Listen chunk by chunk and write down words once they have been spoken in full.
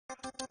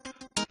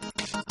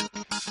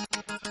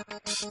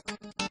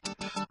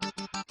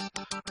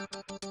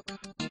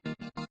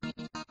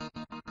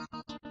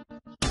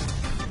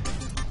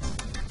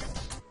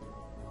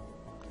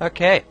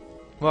Okay,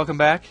 welcome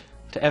back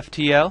to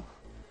FTL.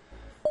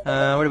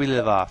 Where do we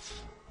live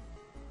off?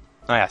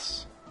 Oh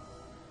yes,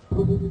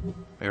 we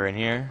were in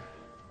here,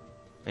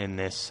 in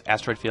this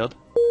asteroid field.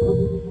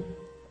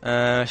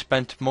 I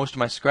spent most of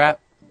my scrap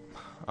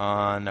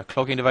on a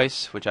cloaking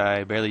device, which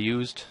I barely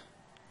used.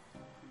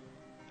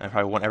 I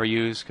probably won't ever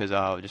use, because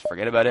I'll just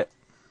forget about it.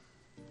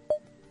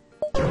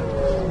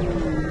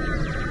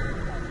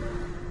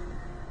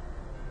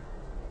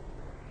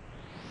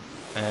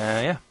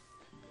 Yeah.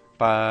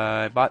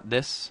 I bought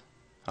this.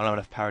 I don't have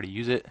enough power to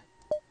use it.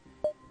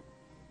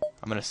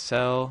 I'm gonna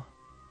sell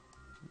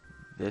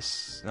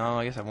this. No,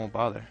 I guess I won't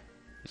bother.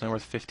 It's only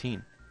worth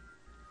 15.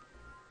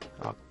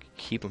 I'll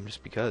keep them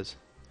just because.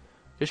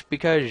 Just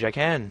because I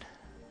can.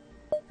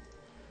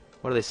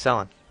 What are they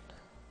selling?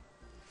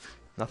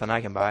 Nothing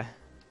I can buy.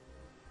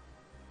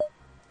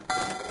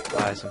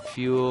 Buy some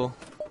fuel.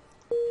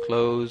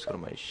 Clothes. Go to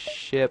my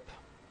ship.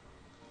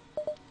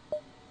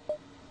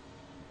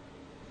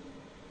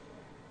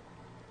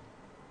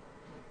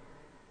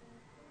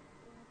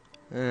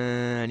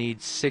 I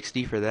need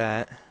 60 for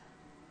that.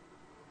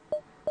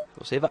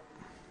 We'll save up.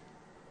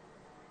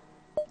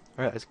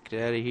 Alright, let's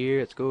get out of here.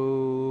 Let's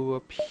go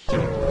up here.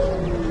 Open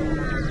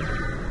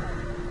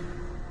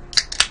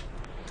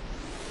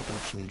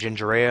up some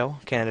ginger ale.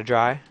 Canada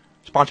Dry.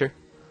 Sponsor.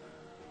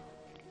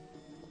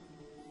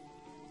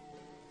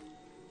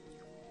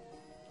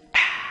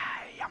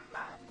 Yum.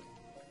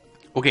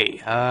 Okay,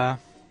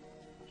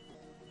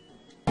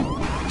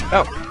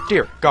 oh,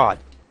 dear God.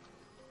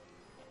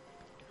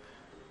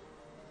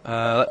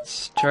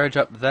 Let's charge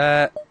up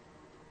that.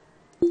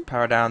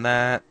 Power down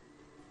that.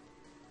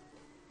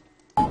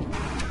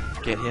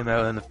 Get him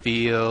out in the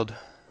field.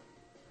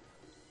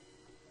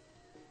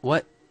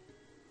 What?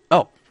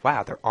 Oh,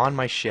 wow, they're on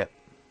my ship.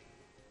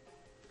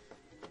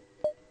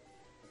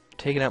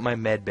 Taking out my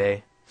med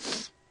bay.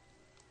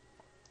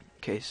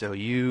 Okay, so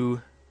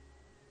you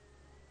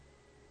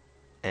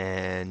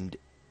and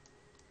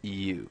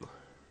you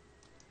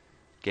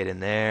get in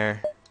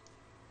there.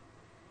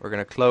 We're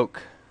gonna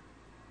cloak.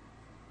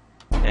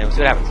 And we'll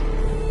see what happens.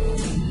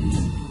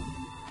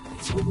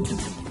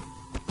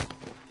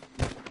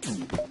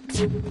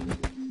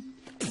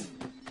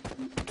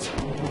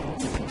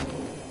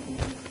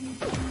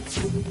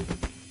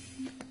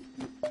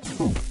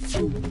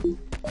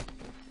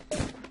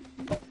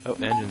 Oh,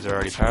 the engines are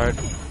already powered.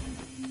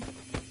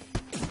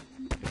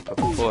 Put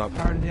the full out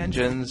power to the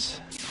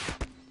engines.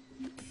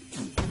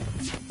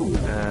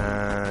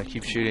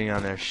 Keep shooting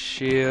on their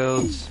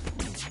shields.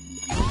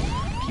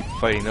 Keep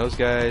fighting those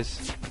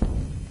guys.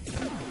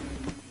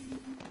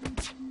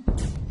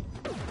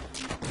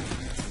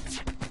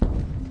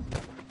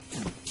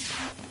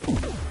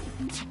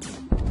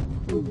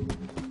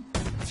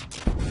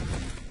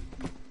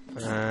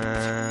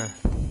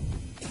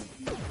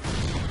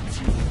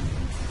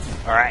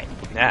 Alright,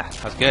 yeah,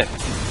 that was good.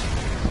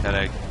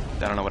 I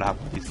don't know what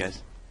happened with these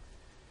guys.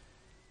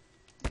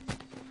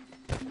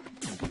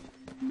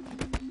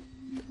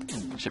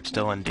 Ship's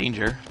still in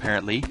danger,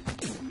 apparently.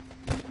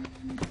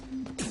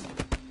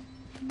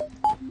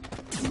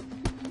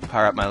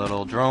 Power up my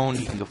little drone,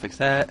 you can go fix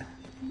that.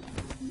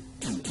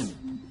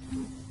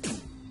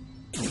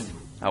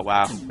 Oh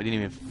wow, we didn't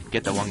even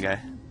get the one guy.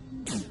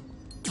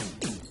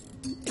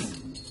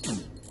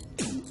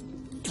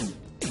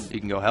 You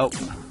can go help.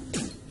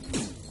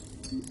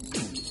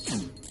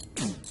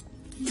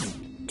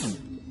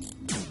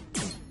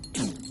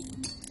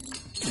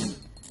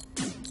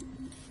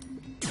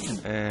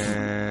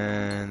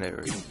 And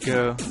there we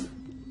go.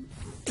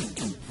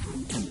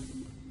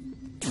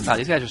 Wow,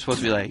 these guys are supposed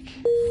to be like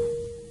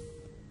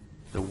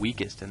the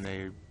weakest, and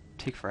they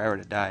take forever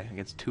to die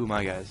against two of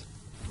my guys.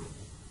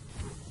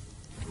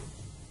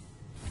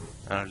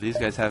 I don't know, do these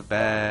guys have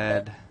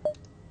bad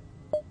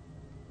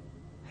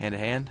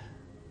hand-to-hand?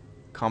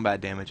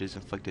 Combat damage is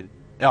inflicted.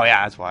 Oh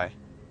yeah, that's why.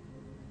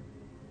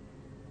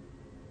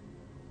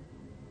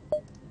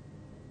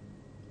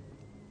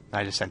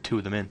 I just sent two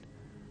of them in.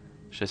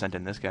 Should have sent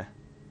in this guy.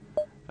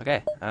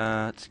 Okay,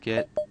 let's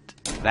get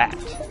that.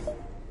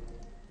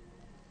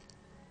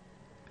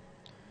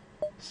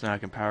 So now I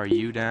can power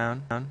you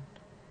down. And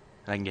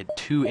I can get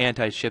two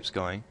anti-ships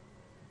going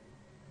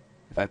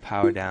if I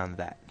power down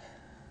that.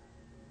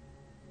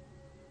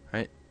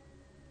 Right?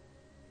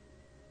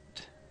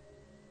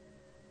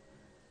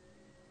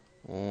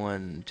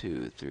 1,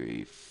 2,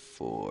 3,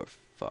 4,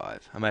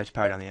 5. I might have to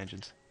power down the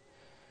engines.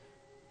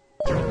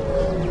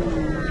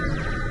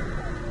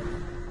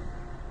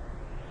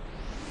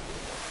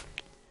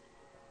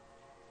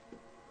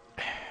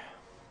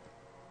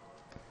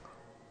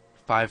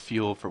 Five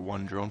fuel for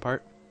one drone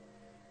part.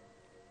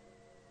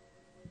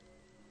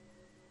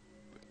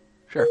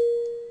 Sure.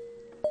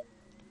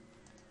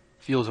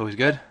 Fuel's always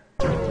good.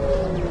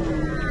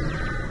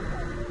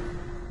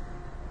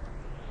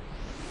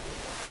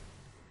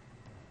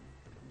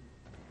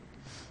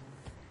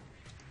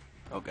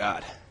 Oh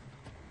God.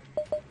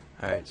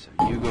 Alright, so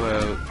you go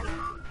out.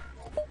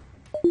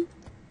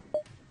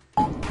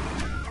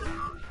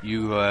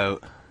 You go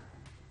out.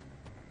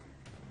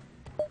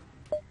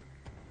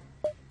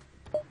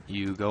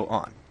 You go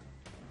on.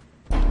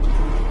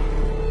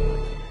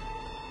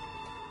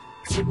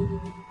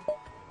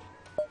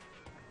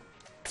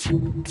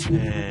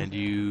 And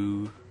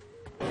you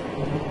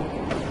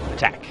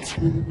attack.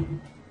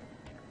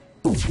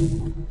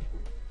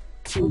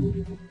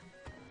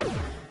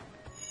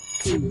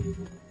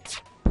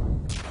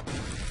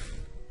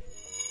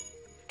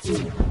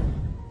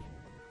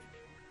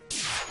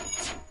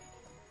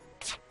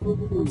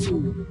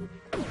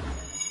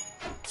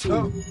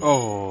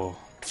 Oh.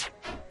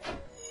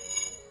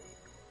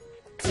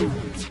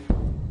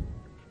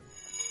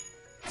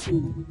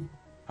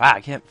 Ah,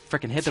 I can't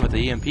frickin' hit them with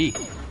the EMP.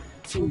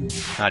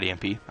 Not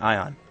EMP,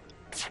 ion.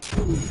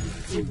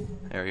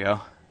 There we go.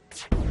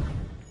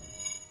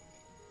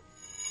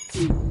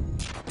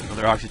 Oh,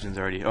 their oxygen's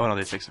already... Oh no,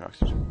 they fixed their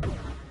oxygen.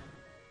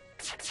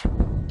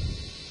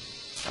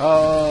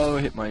 Oh,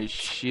 hit my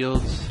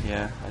shields.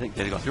 Yeah, I think...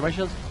 Did it go through my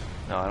shields?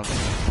 No, I don't think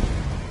so.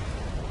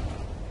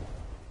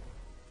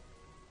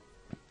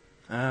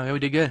 Yeah, we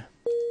did good.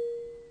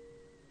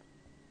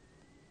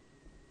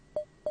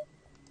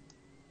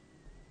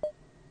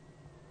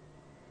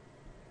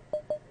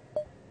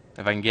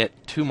 If I can get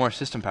 2 more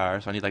system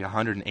power, so I need like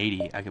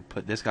 180, I could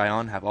put this guy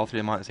on, have all 3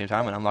 of them on at the same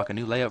time, and unlock a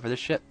new layout for this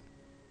ship.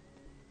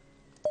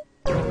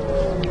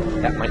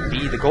 That might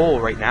be the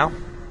goal right now.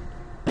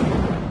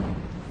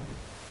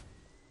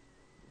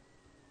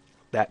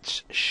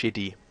 That's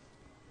shitty.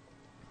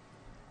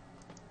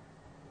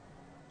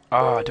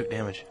 Oh, I took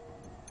damage.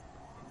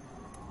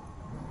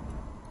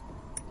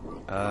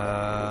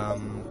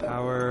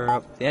 Power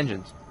up the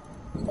engines.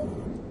 There's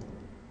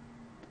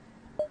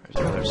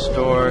another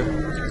store.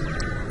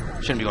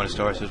 Shouldn't be going to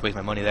store, so just waste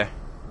my money there.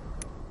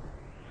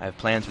 I have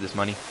plans for this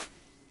money.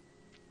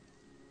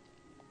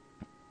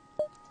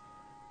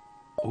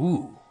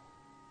 Ooh.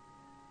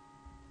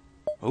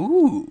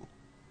 Ooh.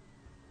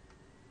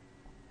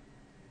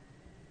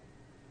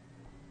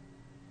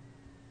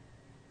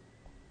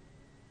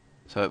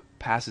 So it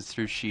passes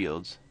through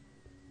shields.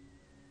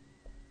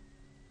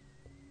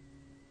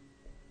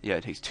 Yeah,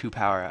 it takes 2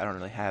 power. I don't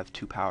really have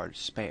 2 power to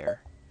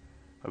spare.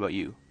 What about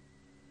you?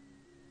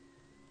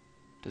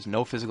 Does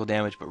no physical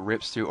damage, but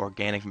rips through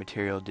organic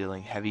material,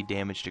 dealing heavy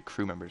damage to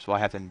crew members. Well,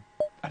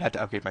 I'd have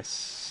to upgrade my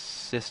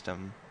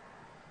system,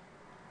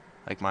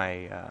 like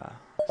my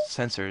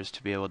sensors,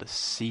 to be able to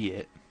see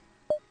it.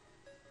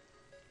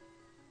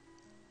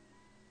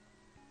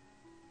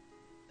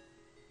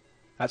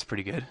 That's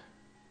pretty good.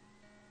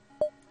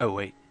 Oh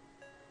wait.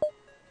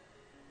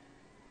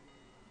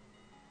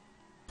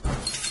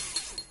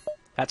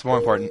 That's more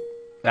important.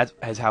 That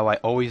is how I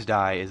always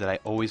die, is that I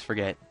always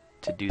forget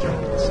to do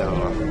that. So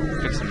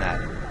I'm fixing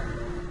that.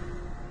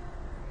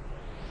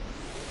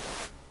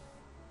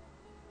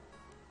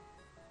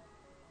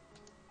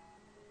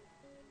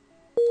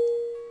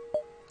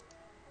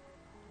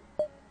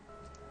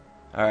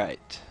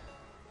 Alright.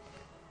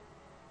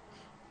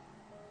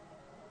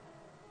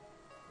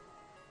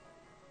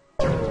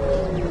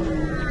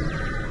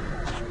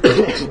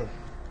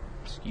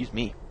 Excuse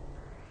me.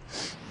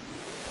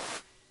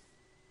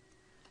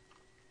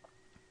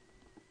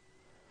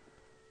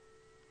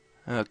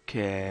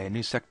 Okay,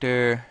 new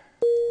sector.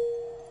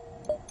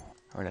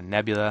 We're in a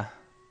nebula.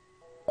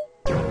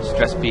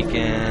 Stress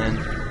beacon.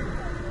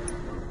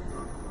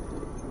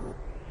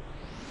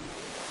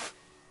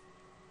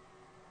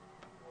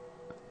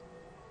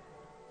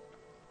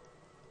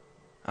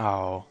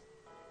 Oh.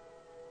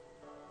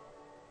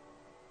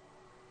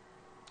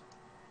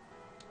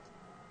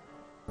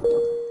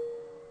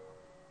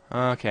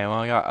 Okay, well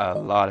I got a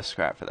lot of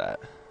scrap for that.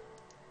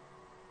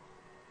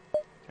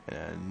 And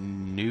a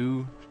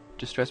new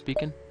distress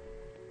beacon.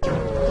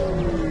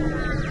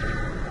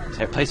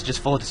 That place is just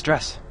full of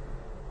distress.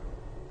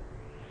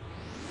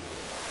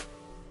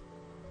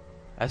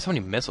 I have so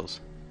many missiles.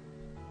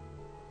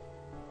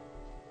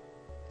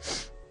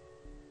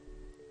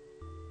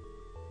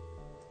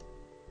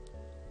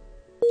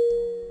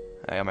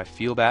 I got my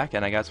fuel back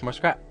and I got some more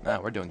scrap. Ah,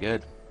 we're doing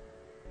good.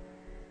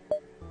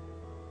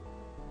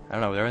 I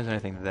don't know, there isn't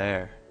anything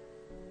there.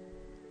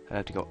 I'd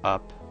have to go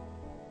up.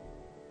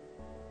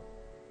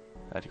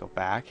 I'd have to go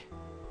back.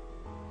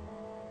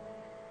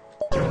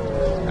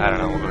 I don't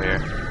know, we'll go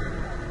here.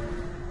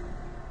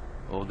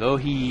 We'll go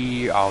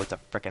here. Oh, it's a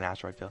frickin'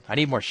 asteroid field. I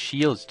need more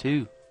shields,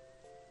 too.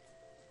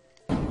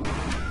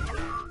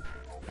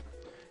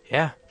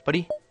 Yeah,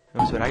 buddy.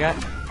 Notice what I got?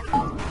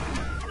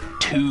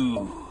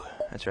 2.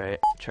 That's right.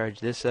 Charge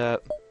this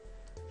up.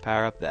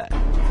 Power up that.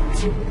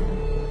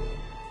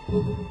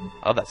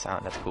 Oh, that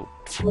sound. That's cool.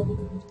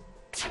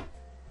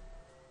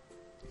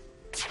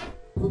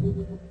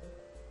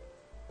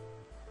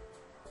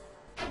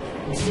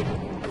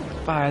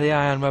 Fire the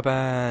ion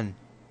weapon!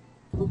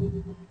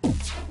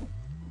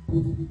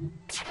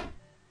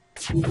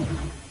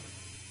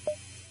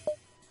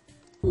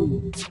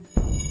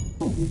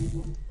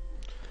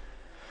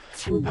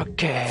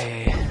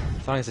 Okay.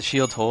 As long as the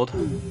shield's hold.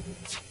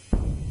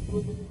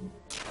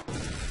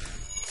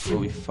 We'll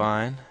be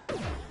fine.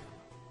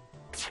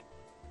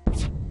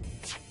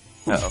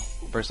 Uh-oh.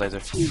 Burst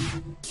laser.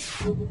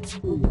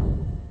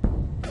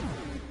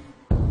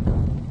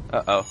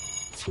 Uh-oh.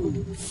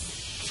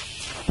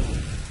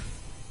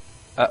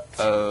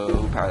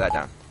 Uh-oh. Power that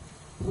down.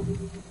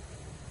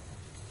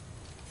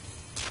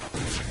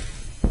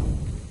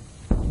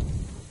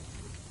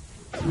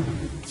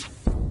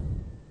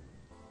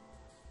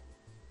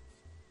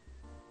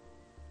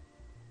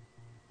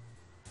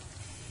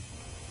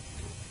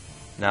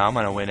 No, I'm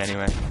gonna win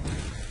anyway.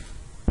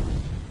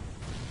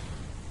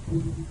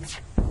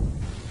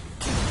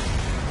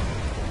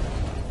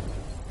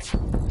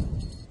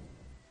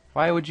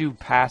 Why would you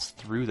pass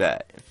through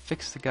that?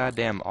 Fix the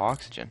goddamn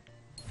oxygen.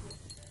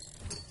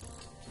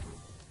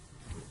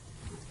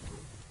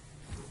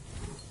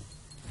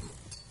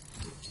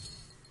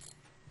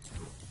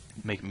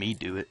 Make me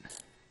do it.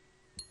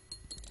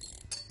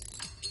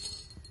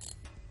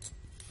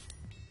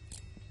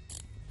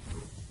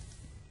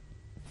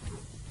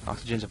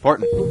 Oxygen's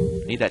important.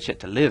 Need that shit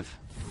to live.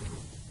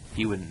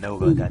 He wouldn't know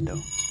about that though.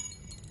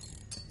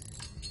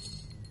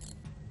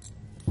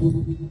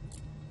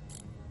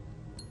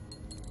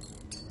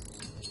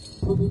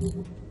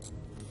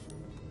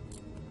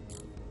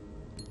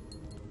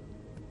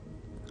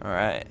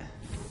 Alright.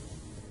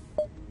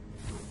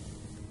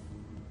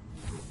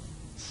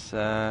 Let's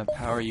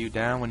power you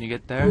down when you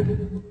get there.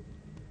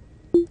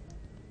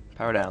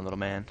 Power down, little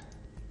man.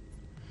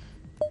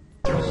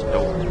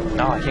 Store.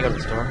 No, I can't go to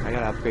the store. I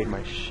gotta upgrade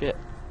my shit.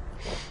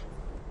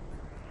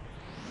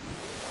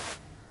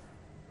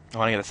 I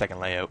wanna get a second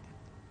layout.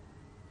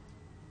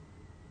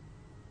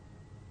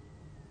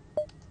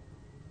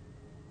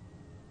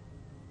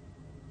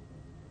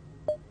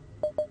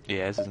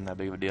 Yeah, this isn't that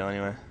big of a deal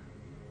anyway.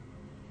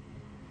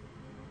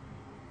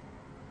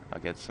 I'll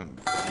get some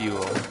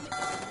fuel.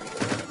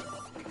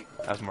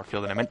 That was more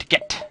fuel than I meant to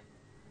get.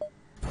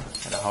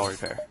 And a hull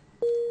repair.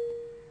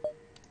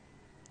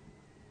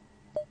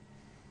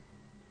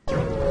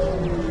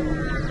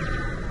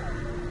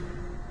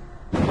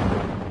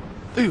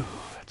 Ooh,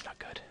 that's not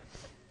good.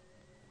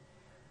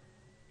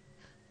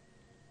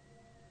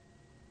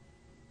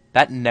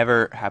 That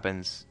never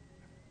happens.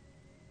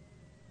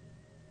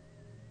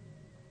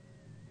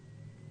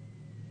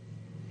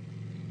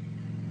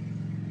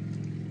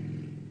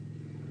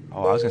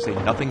 Oh, I was gonna say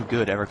nothing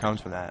good ever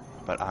comes from that,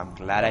 but I'm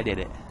glad I did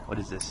it. What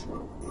is this?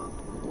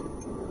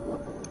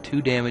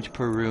 2 damage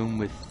per room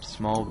with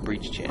small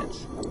breach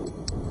chance.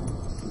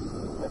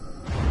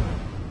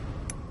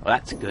 Well,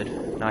 that's good.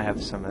 Now I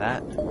have some of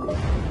that.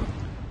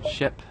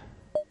 Ship.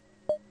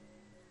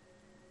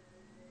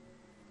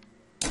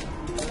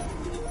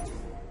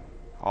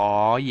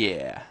 Oh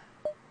yeah.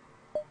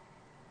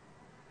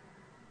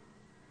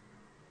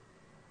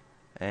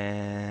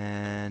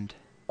 And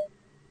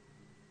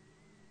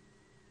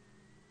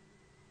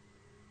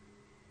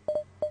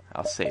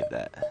I'll save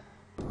that.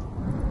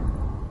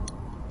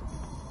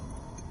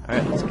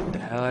 Alright, let's get the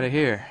hell out of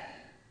here.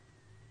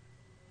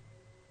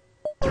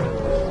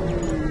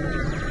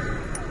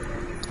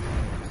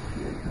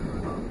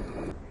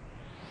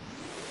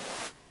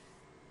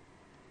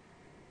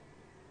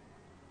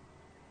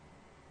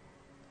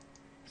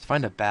 Let's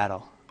find a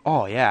battle.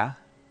 Oh, yeah.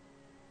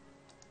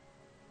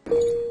 I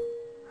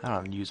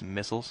don't use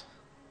missiles.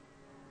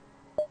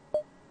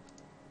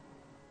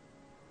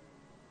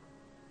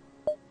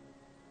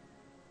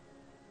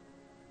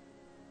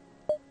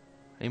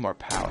 I need more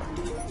power.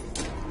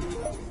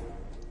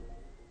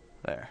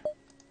 There.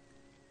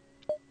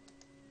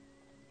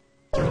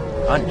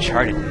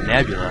 Uncharted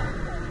Nebula.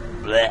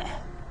 Blech.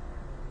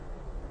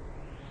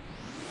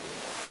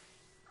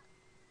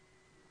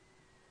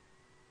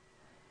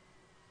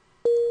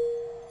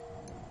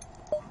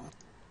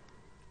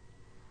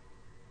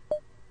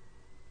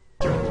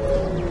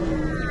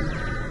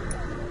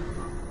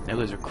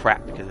 Nebulas are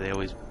crap because they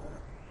always...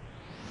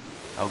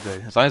 Oh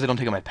good. As long as they don't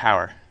take my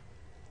power.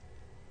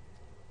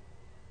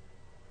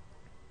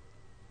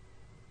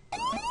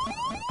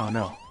 Oh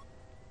no.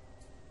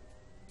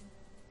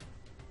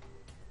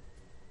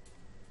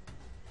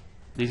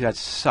 These guys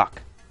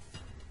suck.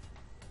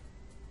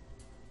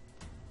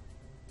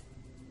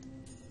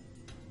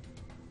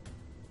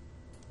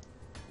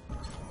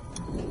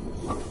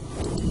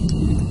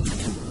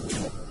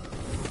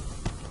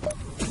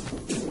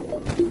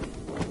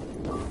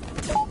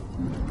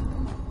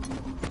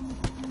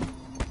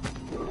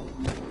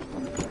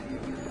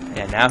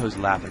 Yeah, now who's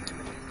laughing?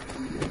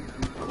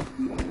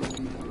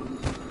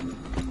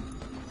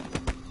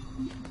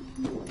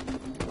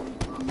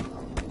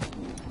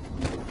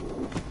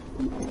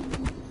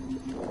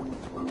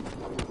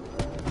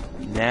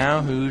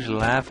 Now who's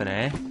laughing,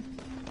 eh?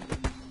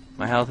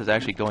 My health is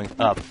actually going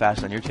up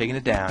faster than you're taking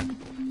it down.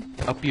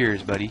 Up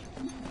yours, buddy.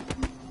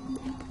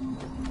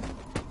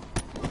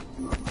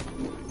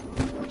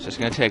 It's just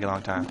gonna take a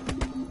long time.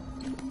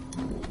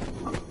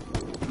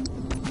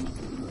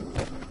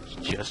 It's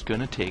just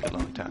gonna take a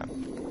long time.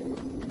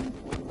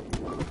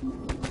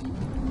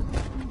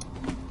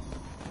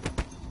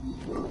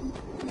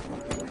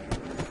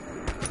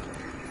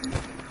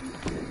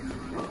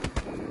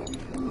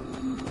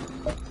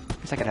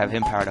 guess I could have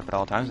him powered up at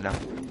all times now.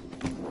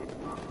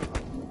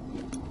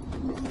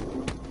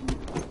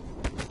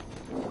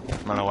 I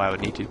don't know why I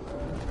would need to.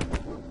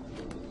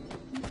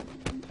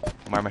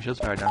 Why are my shields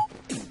powered down?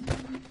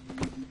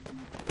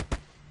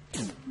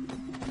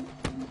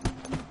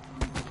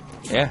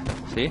 Yeah,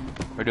 see?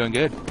 We're doing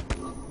good.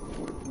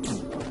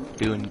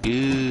 Doing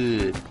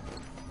good.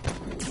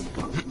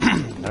 I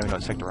don't even know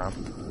what sector we're on.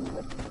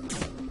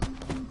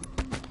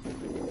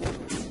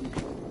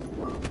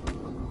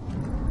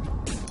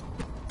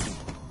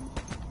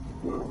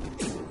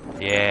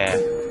 Yeah.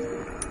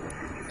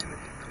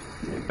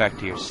 Back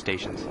to your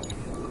stations.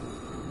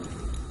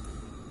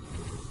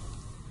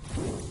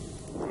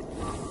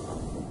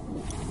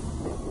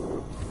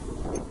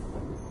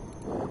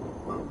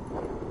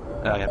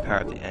 Oh, I gotta power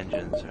up the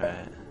engines,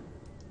 right?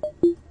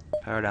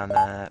 Power down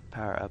that,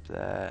 power up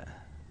that.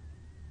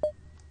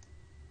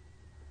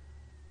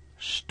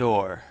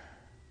 Store.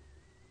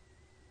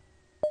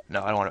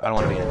 No, I don't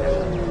want to be in there.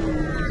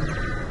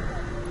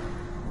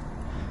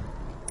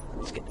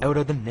 Let's get out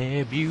of the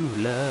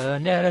nebula,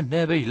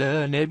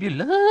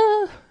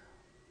 nebula.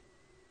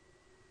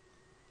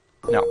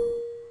 No.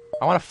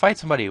 I want to fight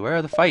somebody. Where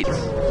are the fights?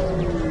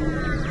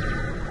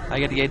 I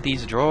got to get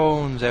these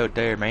drones out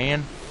there,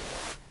 man.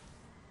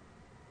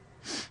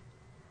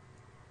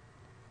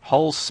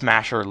 Hull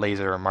Smasher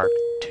Laser Mark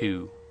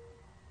II.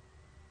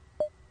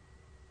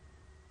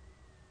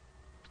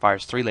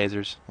 Fires 3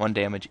 lasers, 1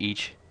 damage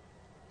each,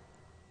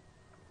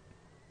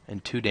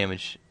 and 2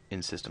 damage in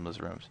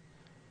systemless rooms.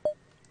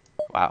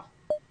 Wow.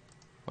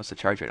 What's the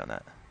charge rate on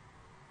that?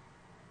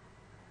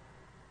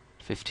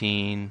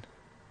 15,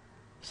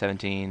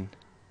 17,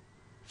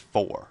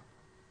 4.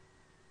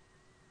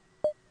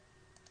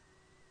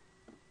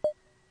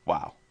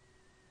 Wow.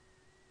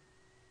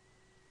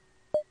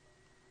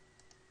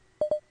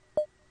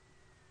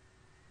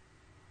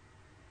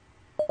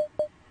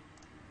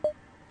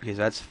 Because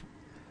that's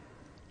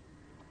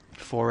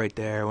 4 right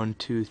there. 1,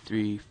 2,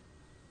 3,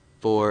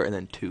 4, and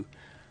then 2.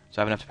 So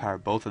I have enough to power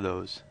both of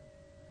those.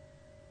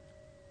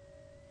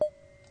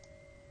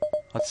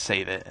 Let's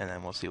save it, and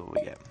then we'll see what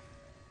we get.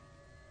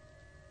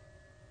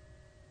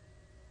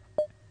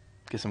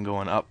 Guess I'm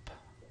going up,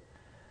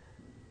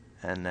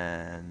 and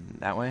then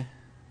that way.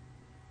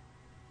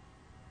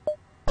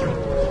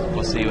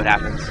 We'll see what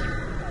happens.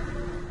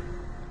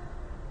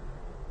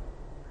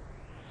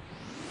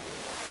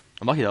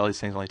 I'm lucky that all these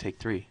things only take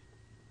 3.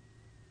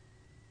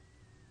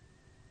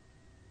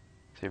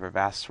 Save our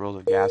vast swirls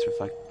of gas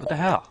reflect. What the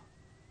hell?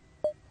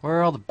 Where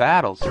are all the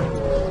battles?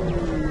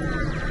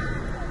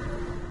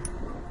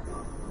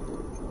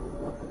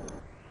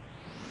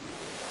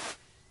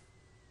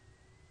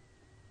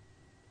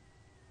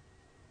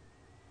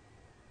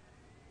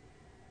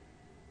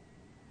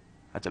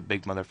 That's a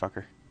big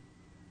motherfucker.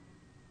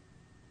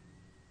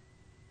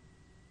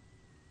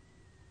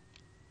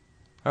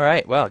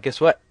 Alright, well, guess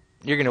what?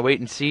 You're gonna wait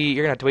and see.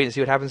 You're gonna have to wait and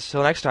see what happens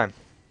until next time.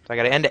 So I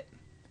gotta end it.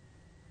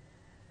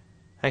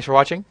 Thanks for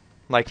watching.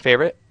 Like,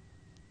 favorite.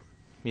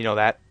 You know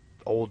that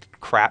old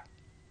crap.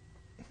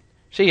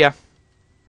 See ya.